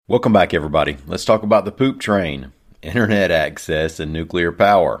Welcome back, everybody. Let's talk about the poop train, internet access, and nuclear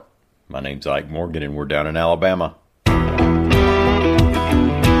power. My name's Ike Morgan, and we're down in Alabama.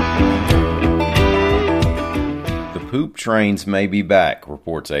 The poop trains may be back,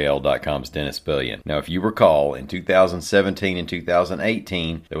 reports AL.com's Dennis Billion. Now, if you recall, in 2017 and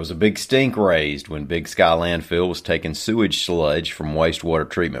 2018, there was a big stink raised when Big Sky Landfill was taking sewage sludge from wastewater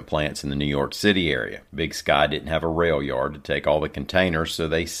treatment plants in the New York City area. Big Sky didn't have a rail yard to take all the containers, so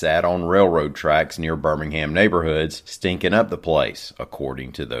they sat on railroad tracks near Birmingham neighborhoods, stinking up the place,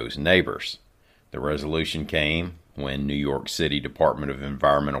 according to those neighbors. The resolution came when New York City Department of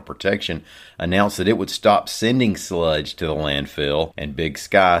Environmental Protection announced that it would stop sending sludge to the landfill, and Big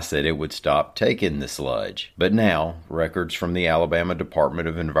Sky said it would stop taking the sludge. But now, records from the Alabama Department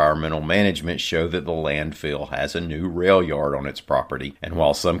of Environmental Management show that the landfill has a new rail yard on its property, and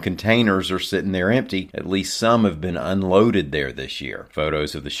while some containers are sitting there empty, at least some have been unloaded there this year.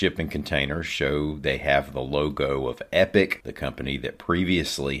 Photos of the shipping containers show they have the logo of Epic, the company that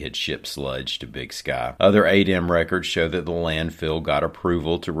previously had shipped sludge to Big Sky. Other ADEM records show that the landfill got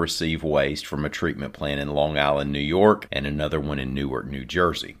approval to receive waste from a treatment plant in Long Island, New York, and another one in Newark, New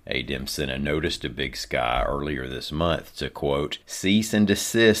Jersey. ADEM sent a notice to Big Sky earlier this month to, quote, cease and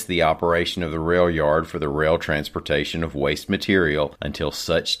desist the operation of the rail yard for the rail transportation of waste material until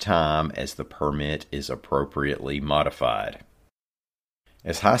such time as the permit is appropriately modified.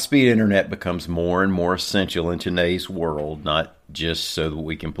 As high-speed internet becomes more and more essential in today's world, not just so that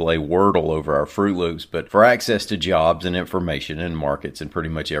we can play Wordle over our Fruit Loops, but for access to jobs and information and markets and pretty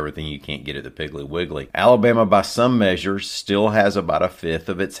much everything you can't get at the Piggly Wiggly, Alabama, by some measures, still has about a fifth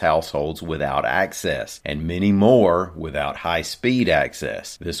of its households without access, and many more without high-speed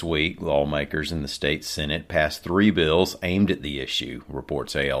access. This week, lawmakers in the state Senate passed 3 bills aimed at the issue,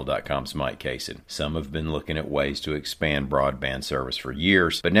 reports AL.com's Mike Kaysen. Some have been looking at ways to expand broadband service for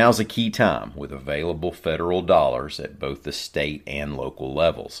years, but now's a key time with available federal dollars at both the state and local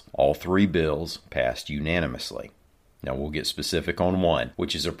levels. All 3 bills passed unanimously. Now we'll get specific on one,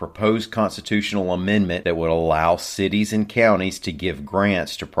 which is a proposed constitutional amendment that would allow cities and counties to give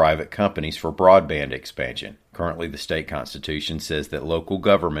grants to private companies for broadband expansion. Currently, the state constitution says that local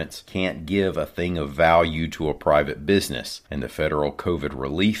governments can't give a thing of value to a private business, and the federal COVID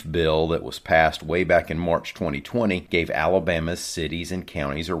relief bill that was passed way back in March 2020 gave Alabama's cities and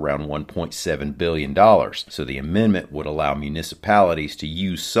counties around $1.7 billion, so the amendment would allow municipalities to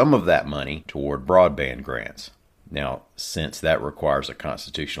use some of that money toward broadband grants. Now, since that requires a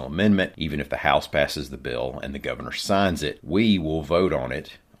constitutional amendment, even if the House passes the bill and the governor signs it, we will vote on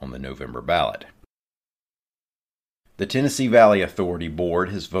it on the November ballot. The Tennessee Valley Authority Board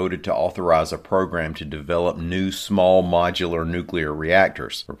has voted to authorize a program to develop new small modular nuclear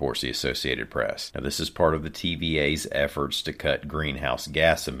reactors, reports the Associated Press. Now, this is part of the TVA's efforts to cut greenhouse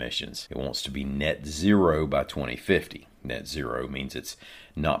gas emissions. It wants to be net zero by 2050. Net zero means it's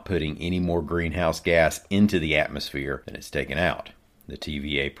not putting any more greenhouse gas into the atmosphere than it's taken out. The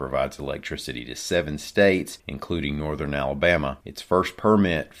TVA provides electricity to 7 states, including northern Alabama. Its first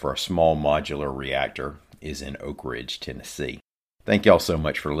permit for a small modular reactor is in Oak Ridge, Tennessee. Thank y'all so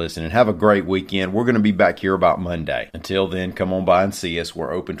much for listening. Have a great weekend. We're going to be back here about Monday. Until then, come on by and see us.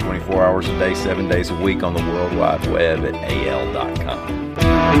 We're open 24 hours a day, 7 days a week on the World Wide Web at al.com.